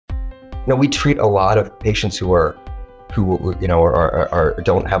we treat a lot of patients who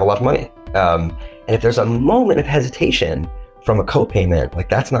don't have a lot of money. And if there's a moment of hesitation from a copayment, like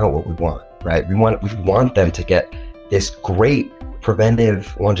that's not what we want, right? We want them to get this great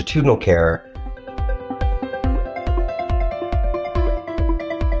preventive longitudinal care.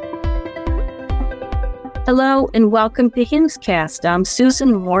 Hello and welcome to HIMSSCast. I'm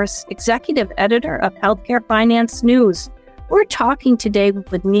Susan Morse, Executive Editor of Healthcare Finance News. We're talking today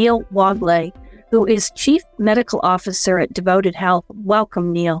with Neil Wagley, who is Chief Medical Officer at Devoted Health.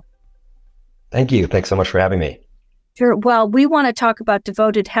 Welcome, Neil. Thank you. Thanks so much for having me. Sure. Well, we want to talk about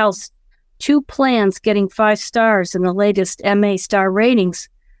Devoted Health's 2 plans getting 5 stars in the latest MA star ratings.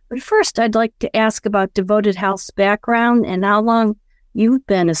 But first, I'd like to ask about Devoted Health's background and how long you've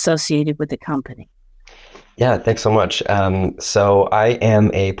been associated with the company. Yeah, thanks so much. So I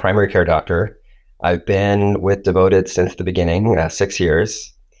am a primary care doctor. I've been with Devoted since the beginning, 6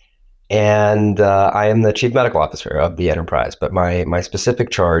 years. And I am the Chief Medical Officer of the enterprise. But my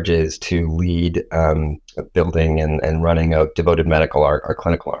specific charge is to lead building and running of Devoted Medical, our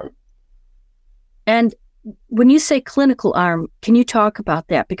clinical arm. And when you say clinical arm, can you talk about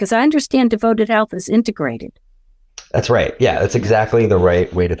that? Because I understand Devoted Health is integrated. That's right. Yeah, that's exactly the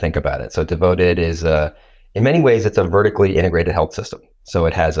right way to think about it. So Devoted is, in many ways, it's a vertically integrated health system. So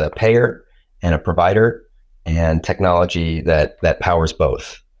it has a payer and a provider and technology that powers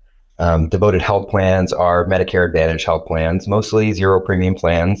both. Devoted health plans are Medicare Advantage health plans, mostly zero premium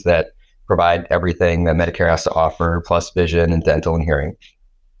plans that provide everything that Medicare has to offer, plus vision and dental and hearing.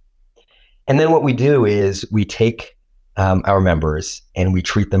 And then what we do is we take our members and we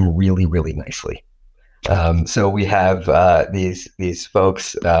treat them really, really nicely. So we have these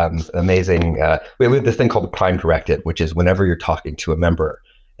folks, amazing. We have this thing called the Prime Directive, which is whenever you're talking to a member,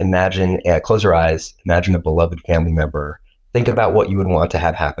 close your eyes, imagine a beloved family member, think about what you would want to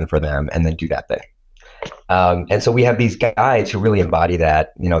have happen for them, and then do that thing. And so we have these guys who really embody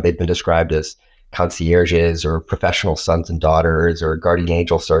that. They've been described as concierges or professional sons and daughters or guardian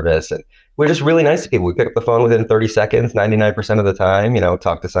angel service. And we're just really nice to people. We pick up the phone within 30 seconds, 99% of the time,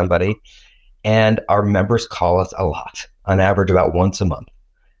 talk to somebody. And our members call us a lot, on average about once a month.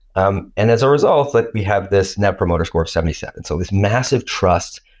 And as a result, we have this Net Promoter Score of 77. So this massive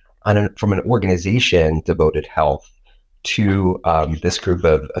trust from an organization, Devoted Health, to this group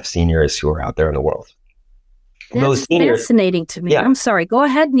of seniors who are out there in the world. That's fascinating to me. Yeah. I'm sorry. Go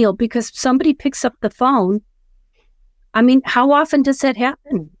ahead, Neil, because somebody picks up the phone. I mean, how often does that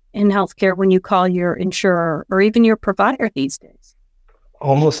happen in healthcare when you call your insurer or even your provider these days?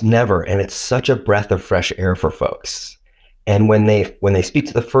 Almost never. And it's such a breath of fresh air for folks. And when they speak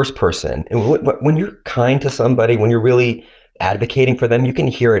to the first person, and when you're kind to somebody, when you're really advocating for them, you can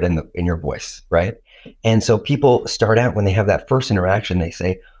hear it in your voice, right? And so people start out when they have that first interaction, they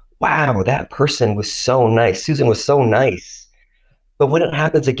say, wow, that person was so nice. Susan was so nice. But when it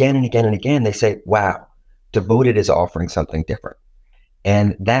happens again and again and again, they say, wow, Devoted is offering something different.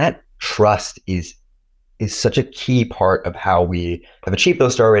 And that trust is such a key part of how we have achieved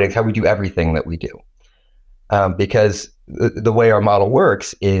those star ratings, how we do everything that we do. Because the way our model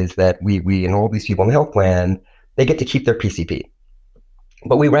works is that we enroll these people in the health plan, they get to keep their PCP.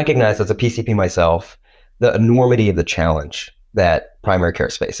 But we recognize as a PCP myself, the enormity of the challenge that primary care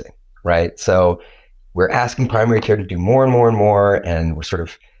is facing, right? So we're asking primary care to do more and more and more, and we're sort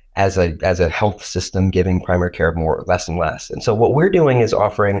of, as a health system, giving primary care less and less. And so what we're doing is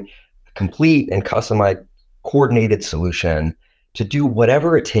offering a complete and customized, coordinated solution to do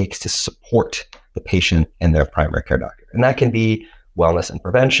whatever it takes to support the patient and their primary care doctor. And that can be wellness and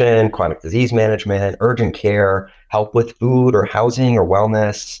prevention, chronic disease management, urgent care, help with food or housing or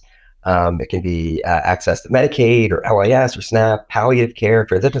wellness. It can be access to Medicaid or LIS or SNAP, palliative care,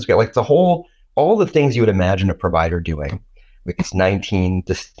 transition care, like all the things you would imagine a provider doing with these 19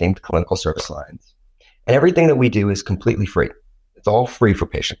 distinct clinical service lines. And everything that we do is completely free. It's all free for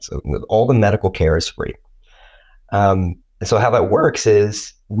patients. So all the medical care is free. And so how that works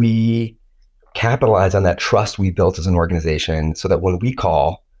is we capitalize on that trust we built as an organization so that when we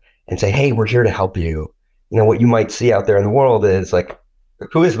call and say, hey, we're here to help you, what you might see out there in the world is like,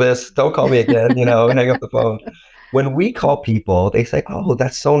 who is this? Don't call me again, hang up the phone. When we call people, they say, oh,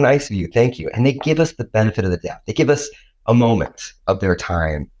 that's so nice of you. Thank you. And they give us the benefit of the doubt. They give us a moment of their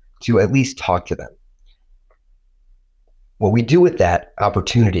time to at least talk to them. What we do with that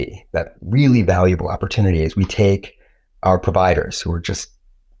opportunity, that really valuable opportunity, is we take our providers who are just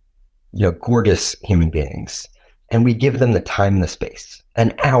gorgeous human beings, and we give them the time and the space,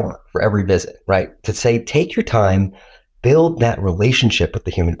 an hour for every visit, right? To say, take your time, build that relationship with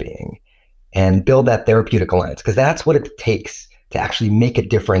the human being, and build that therapeutic alliance, because that's what it takes to actually make a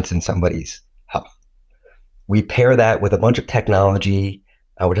difference in somebody's health. We pair that with a bunch of technology,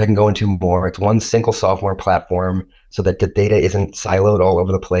 which I can go into more. It's one single software platform so that the data isn't siloed all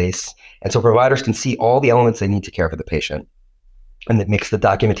over the place. And so providers can see all the elements they need to care for the patient. And it makes the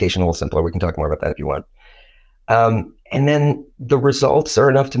documentation a little simpler. We can talk more about that if you want. And then the results are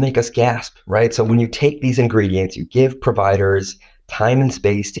enough to make us gasp, right? So when you take these ingredients, you give providers time and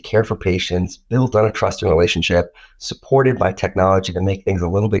space to care for patients, built on a trusting relationship, supported by technology to make things a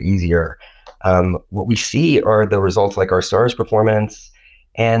little bit easier. What we see are the results like our STARS performance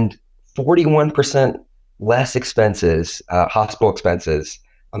and 41% less expenses, hospital expenses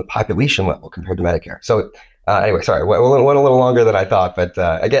on the population level compared to Medicare. So anyway, sorry, went a little longer than I thought, but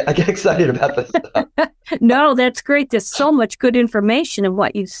I get excited about this stuff. No, that's great. There's so much good information in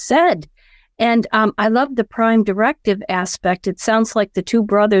what you said. And I love the Prime Directive aspect. It sounds like the two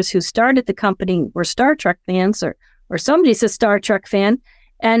brothers who started the company were Star Trek fans, or somebody's a Star Trek fan.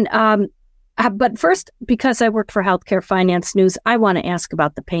 And but first, because I work for Healthcare Finance News, I want to ask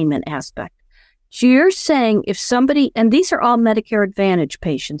about the payment aspect. So you're saying if somebody, and these are all Medicare Advantage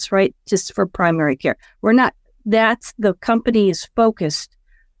patients, right? Just for primary care. That's the company is focused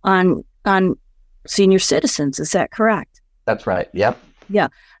on senior citizens. Is that correct? That's right. Yep. Yeah.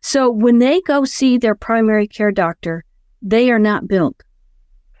 So when they go see their primary care doctor, they are not billed.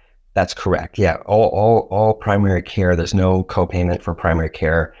 That's correct. Yeah. All primary care, there's no copayment for primary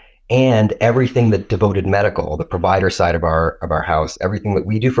care. And everything that Devoted Medical, the provider side of our house, everything that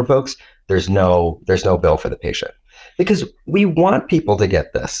we do for folks, there's no bill for the patient. Because we want people to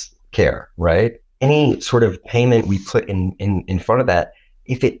get this care, right? Any sort of payment we put in front of that,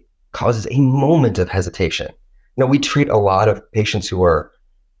 if it causes a moment of hesitation. We treat a lot of patients who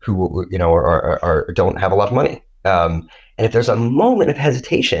don't have a lot of money. And if there's a moment of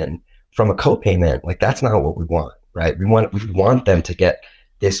hesitation from a copayment, like that's not what we want, right? We want them to get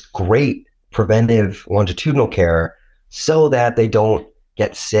this great preventive longitudinal care so that they don't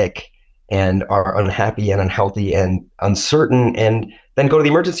get sick and are unhappy and unhealthy and uncertain and then go to the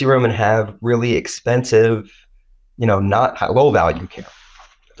emergency room and have really expensive, not low value care.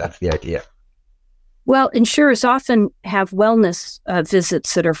 That's the idea. Well, insurers often have wellness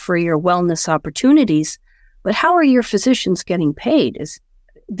visits that are free or wellness opportunities, but how are your physicians getting paid?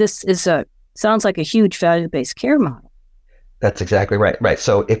 Sounds like a huge value-based care model. That's exactly right. Right.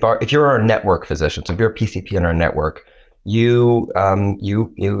 So if you're our network physician, so if you're a PCP in our network, you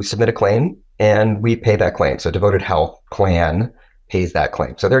submit a claim and we pay that claim. So Devoted Health Plan pays that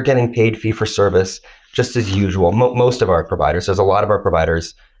claim. So they're getting paid fee for service just as usual. Most of our providers, there's a lot of our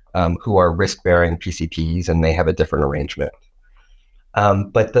providers who are risk-bearing PCPs and they have a different arrangement.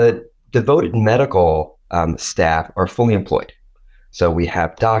 But the Devoted Medical staff are fully employed. So we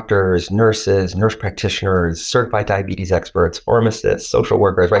have doctors, nurses, nurse practitioners, certified diabetes experts, pharmacists, social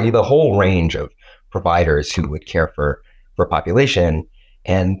workers, right? The whole range of providers who would care for population,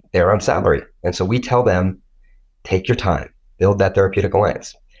 and they're on salary. And so we tell them, take your time, build that therapeutic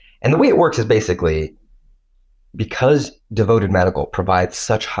alliance. And the way it works is basically because Devoted Medical provides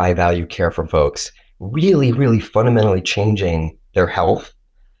such high value care for folks, really, really fundamentally changing their health.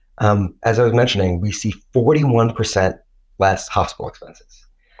 As I was mentioning, we see 41% less hospital expenses.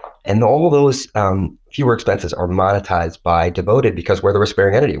 And all of those fewer expenses are monetized by Devoted because we're the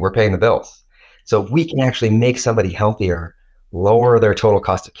risk-bearing entity. We're paying the bills. So if we can actually make somebody healthier, lower their total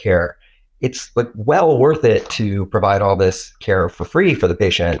cost of care, it's like well worth it to provide all this care for free for the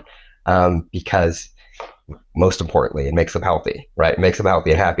patient because most importantly, it makes them healthy, right? It makes them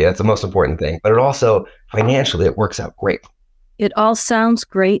healthy and happy. That's the most important thing. But it also, financially, it works out great. It all sounds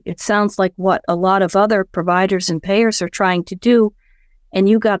great. It sounds like what a lot of other providers and payers are trying to do. And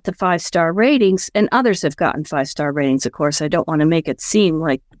you got the 5-star ratings, and others have gotten 5-star ratings. Of course, I don't want to make it seem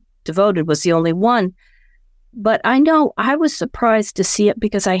like Devoted was the only one. But I know I was surprised to see it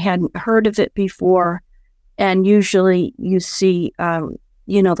because I hadn't heard of it before. And usually you see, the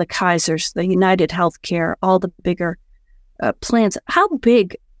Kaisers, the United Healthcare, all the bigger plans. How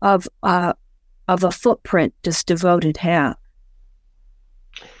big of a footprint does Devoted have?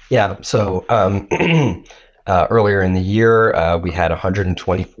 Yeah. So earlier in the year, we had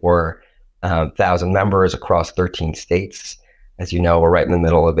 124,000 members across 13 states. As you know, we're right in the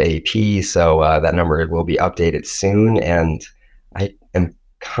middle of AEP, so that number will be updated soon. And I am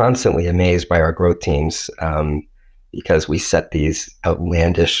constantly amazed by our growth teams because we set these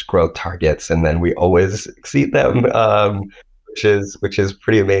outlandish growth targets, and then we always exceed them, which is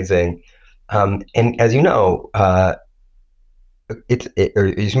pretty amazing. And as you know, or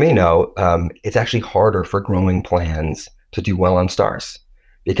as you may know, it's actually harder for growing plans to do well on stars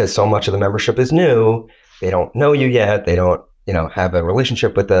because so much of the membership is new. They don't know you yet. They don't, have a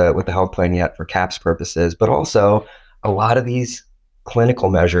relationship with the health plan yet for CAPS purposes, but also a lot of these clinical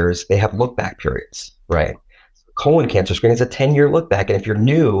measures, they have look back periods, right? Colon cancer screening is a 10-year look back. And if you're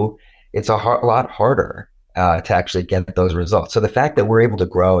new, it's a lot harder to actually get those results. So the fact that we're able to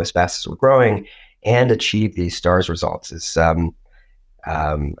grow as fast as we're growing and achieve these STARS results is,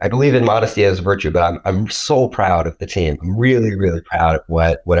 I believe in modesty as a virtue, but I'm so proud of the team. I'm really, really proud of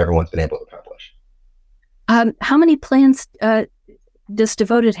what everyone's been able to accomplish. How many plans does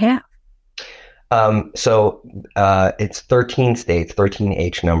Devoted have? So it's 13 states, 13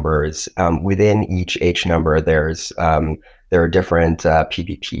 H numbers. Within each H number, there are different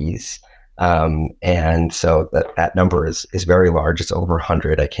PBPs. And so that number is very large. It's over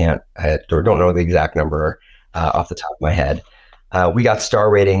 100. I don't know the exact number off the top of my head. We got star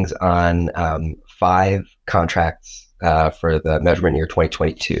ratings on 5 contracts for the measurement year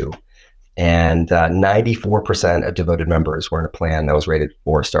 2022. And 94% of devoted members were in a plan that was rated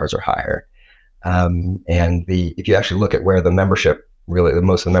 4 stars or higher. If you actually look at where the membership, really the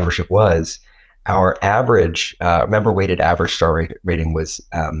most of the membership was, our average member-weighted average star rating was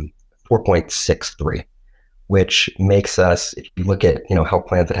 4.63, which makes us, if you look at health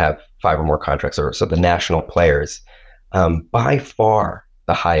plans that have 5 or more contracts, or so the national players, by far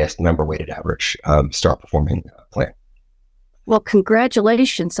the highest member-weighted average star performing plan. Well,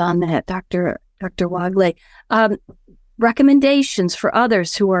 congratulations on that, Dr. Wagle. Recommendations for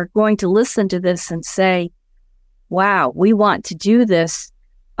others who are going to listen to this and say, wow, we want to do this,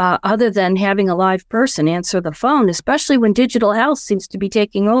 other than having a live person answer the phone, especially when digital health seems to be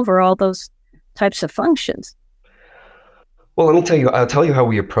taking over all those types of functions. Well, I'll tell you how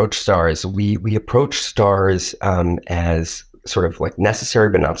we approach stars. We approach stars as sort of like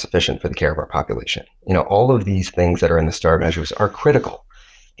necessary but not sufficient for the care of our population. All of these things that are in the star measures are critical.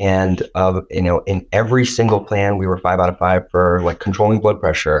 And, in every single plan, we were 5 out of 5 for like controlling blood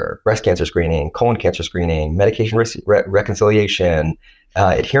pressure, breast cancer screening, colon cancer screening, medication reconciliation,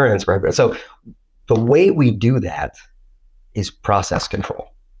 adherence. Right? So the way we do that is process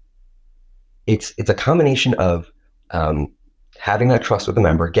control. It's a combination of having that trust with the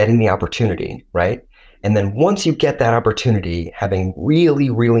member, getting the opportunity, right? And then once you get that opportunity, having really,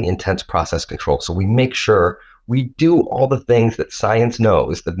 really intense process control. So we make sure we do all the things that science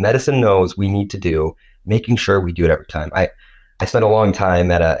knows, that medicine knows we need to do, making sure we do it every time. I spent a long time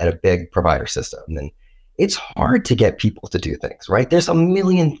at a big provider system, and it's hard to get people to do things, right? There's a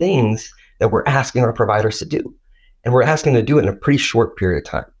million things that we're asking our providers to do, and we're asking them to do it in a pretty short period of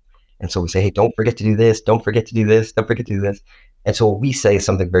time. And so we say, hey, don't forget to do this, don't forget to do this, don't forget to do this. And so we say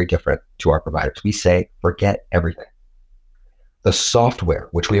something very different to our providers. We say, forget everything. The software,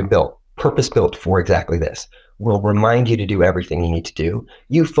 which we have built, purpose-built for exactly this, will remind you to do everything you need to do.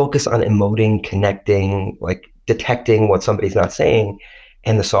 You focus on emoting, connecting, like detecting what somebody's not saying,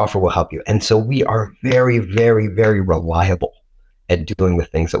 and the software will help you. And so we are very, very, very reliable at doing the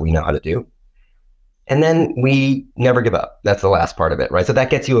things that we know how to do. And then we never give up. That's the last part of it, right? So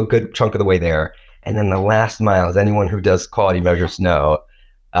that gets you a good chunk of the way there. And then the last mile, as anyone who does quality measures knows,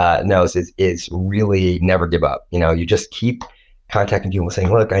 is really never give up. You just keep contacting people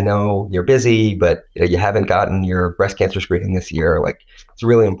saying, look, I know you're busy, but you haven't gotten your breast cancer screening this year. Like, it's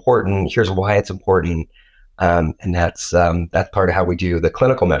really important. Here's why it's important. And that's part of how we do the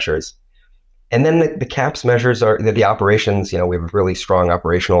clinical measures. And then the CAPS measures are the operations. We have a really strong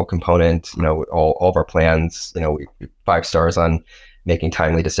operational component. All of our plans, we 5 stars on making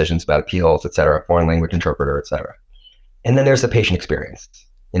timely decisions about appeals, et cetera, foreign language interpreter, et cetera. And then there's the patient experience,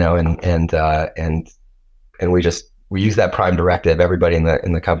 and we use that prime directive, everybody in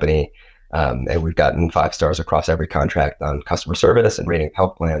the company, and we've gotten 5 stars across every contract on customer service and rating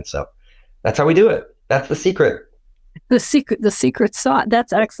health plans. So that's how we do it. That's the secret. The secret sauce.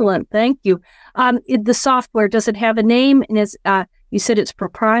 That's excellent. Thank you. The software, does it have a name? And you said it's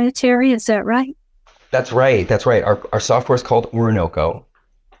proprietary. Is that right? That's right. Our software is called Orinoco,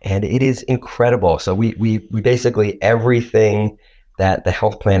 and it is incredible. So we basically, everything that the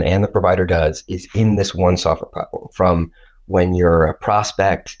health plan and the provider does is in this one software platform, from when you're a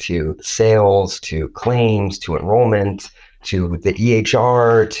prospect to sales to claims to enrollment to the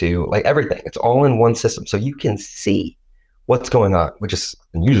EHR to like everything. It's all in one system. So you can see what's going on, which is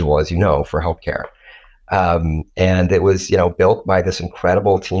unusual, as you know, for healthcare. And it was, built by this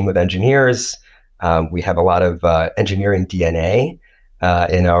incredible team of engineers. We have a lot of engineering DNA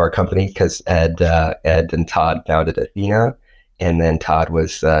in our company because Ed and Todd founded Athena. And then Todd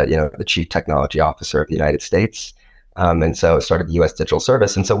was, the chief technology officer of the United States. And so started the U.S. Digital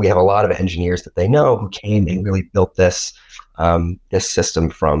Service. And so we have a lot of engineers that they know who came and really built this system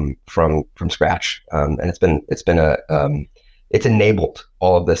from scratch. And it's been it's enabled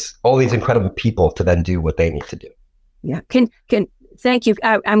all of this, all these incredible people to then do what they need to do. Yeah. Thank you.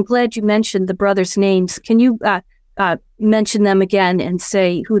 I'm glad you mentioned the brothers' names. Can you mention them again and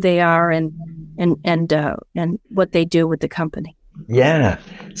say who they are and what they do with the company? Yeah.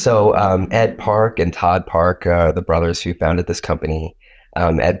 So Ed Park and Todd Park, the brothers who founded this company.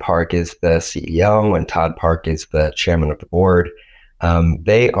 Ed Park is the CEO and Todd Park is the chairman of the board.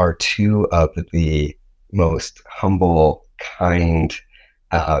 They are two of the most humble, kind,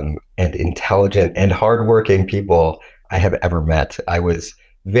 and intelligent and hardworking people I have ever met. I was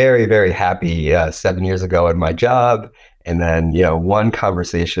very, very happy 7 years ago in my job. And then, one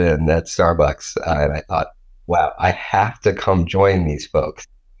conversation at Starbucks, and I thought, wow, I have to come join these folks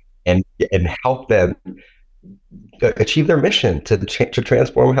and help them achieve their mission to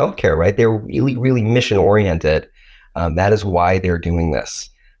transform healthcare, right? They're really, really mission oriented. That is why they're doing this.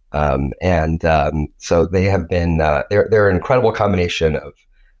 So they have been, they're an incredible combination of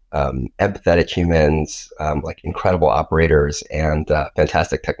empathetic humans, like incredible operators and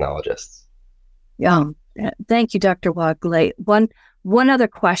fantastic technologists. Yeah. Thank you, Dr. Wagley. One other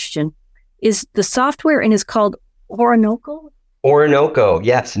question. Is the software and is called Orinoco? Orinoco,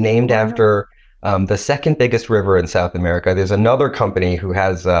 yes, named after the second biggest river in South America. There's another company who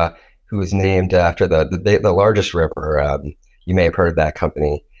is named after the largest river. You may have heard of that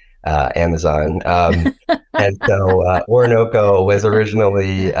company, Amazon. And so Orinoco was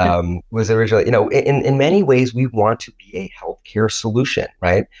originally, in many ways, we want to be a healthcare solution,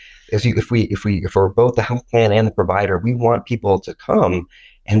 right? If we're both the health plan and the provider, we want people to come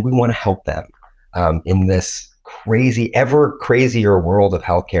and we want to help them in this crazy, ever crazier world of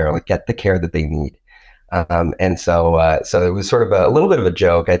healthcare, like get the care that they need. So it was sort of a little bit of a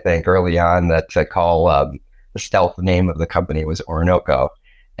joke, I think, early on that to call the stealth name of the company was Orinoco.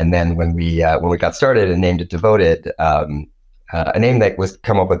 And then when we got started and named it Devoted, a name that was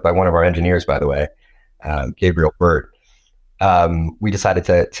come up with by one of our engineers, by the way, Gabriel Burt, we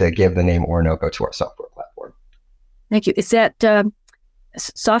decided to give the name Orinoco to our software platform. Thank you. Is that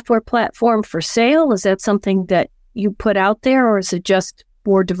software platform for sale? Is that something that you put out there, or is it just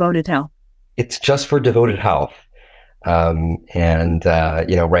for Devoted Health? It's just for Devoted Health. Right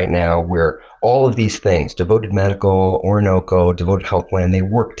now we're all of these things, Devoted Medical, Orinoco, Devoted Health Plan, they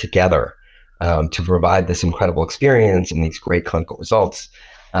work together to provide this incredible experience and these great clinical results.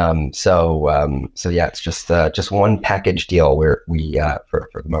 It's just one package deal where we for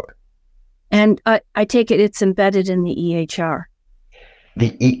the moment. And I take it it's embedded in the EHR.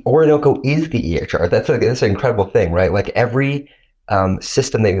 Orinoco is the EHR. That's an incredible thing, right? Like every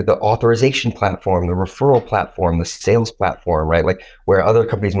system, the authorization platform, the referral platform, the sales platform, right? Like where other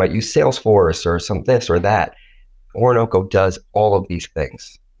companies might use Salesforce or some this or that, Orinoco does all of these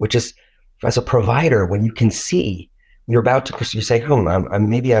things, which is, as a provider, when you can see you're about to, you say,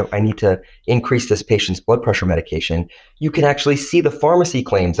 maybe I need to increase this patient's blood pressure medication, you can actually see the pharmacy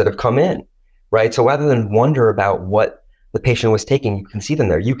claims that have come in, right? So rather than wonder about what the patient was taking, you can see them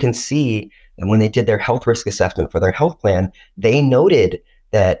there. You can see that when they did their health risk assessment for their health plan, they noted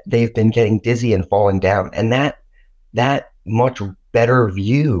that they've been getting dizzy and falling down. And that much better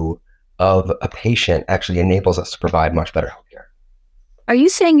view of a patient actually enables us to provide much better healthcare. Are you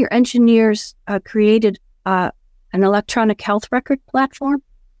saying your engineers created an electronic health record platform?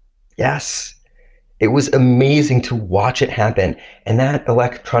 Yes. It was amazing to watch it happen. And that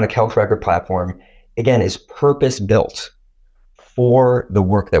electronic health record platform, again, is purpose-built for the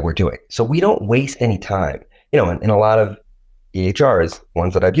work that we're doing. So we don't waste any time. In a lot of EHRs,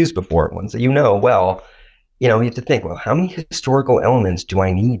 ones that I've used before, ones that well, you have to think, well, how many historical elements do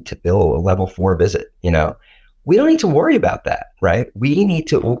I need to bill a level 4 visit? We don't need to worry about that, right?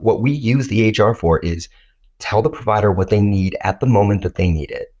 What we use the EHR for is tell the provider what they need at the moment that they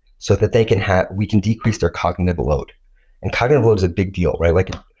need it so that we can decrease their cognitive load. And cognitive load is a big deal, right?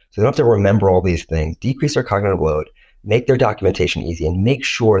 So they don't have to remember all these things, decrease their cognitive load, make their documentation easy, and make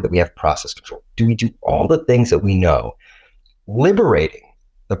sure that we have process control. Do we do all the things that we know, liberating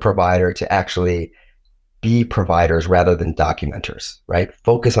the provider to actually be providers rather than documenters, right?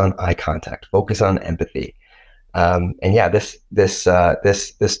 Focus on eye contact, focus on empathy. This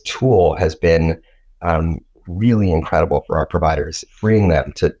tool has been really incredible for our providers, freeing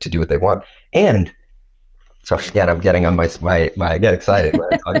them to do what they want. And so again, I'm getting on I get excited when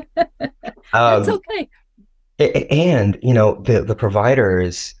I talk. That's okay. And, the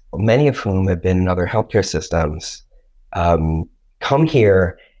providers, many of whom have been in other healthcare systems, come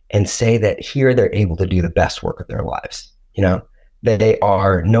here and say that here they're able to do the best work of their lives, that they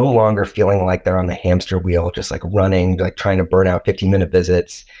are no longer feeling like they're on the hamster wheel, just like running, like trying to burn out 15-minute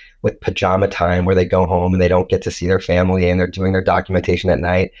visits, with pajama time where they go home and they don't get to see their family and they're doing their documentation at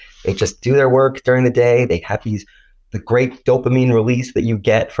night. They just do their work during the day. They have the great dopamine release that you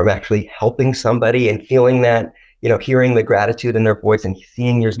get from actually helping somebody and feeling that, hearing the gratitude in their voice and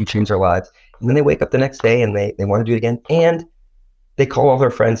seeing you change their lives. And then they wake up the next day and they want to do it again. And they call all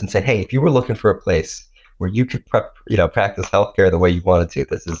their friends and say, hey, if you were looking for a place where you could practice healthcare the way you wanted to,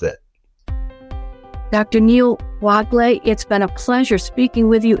 this is it. Dr. Neil Wagle, it's been a pleasure speaking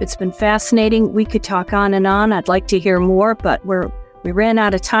with you. It's been fascinating. We could talk on and on. I'd like to hear more, but we ran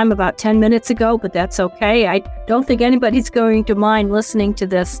out of time about 10 minutes ago, but that's okay. I don't think anybody's going to mind listening to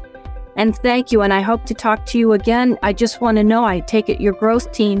this. And thank you, and I hope to talk to you again. I just want to know, I take it your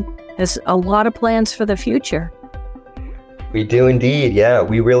growth team has a lot of plans for the future. We do indeed, yeah.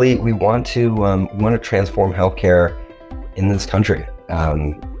 We want to transform healthcare in this country.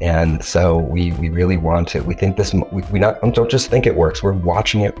 And so we really want to. We think this. We don't just think it works. We're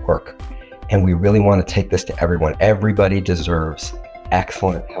watching it work, and we really want to take this to everyone. Everybody deserves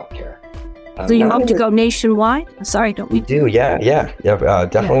excellent healthcare. So you hope to go nationwide? Sorry, don't we? We do, yeah.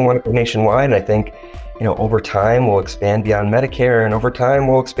 Definitely want to go nationwide. And I think, over time we'll expand beyond Medicare, and over time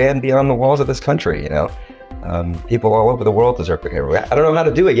we'll expand beyond the walls of this country. People all over the world deserve care. I don't know how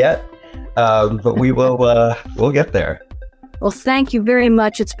to do it yet, but we will. We'll get there. Well, thank you very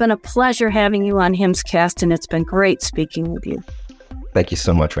much. It's been a pleasure having you on HIMSSCast, and it's been great speaking with you. Thank you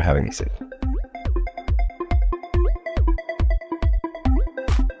so much for having me, Sue.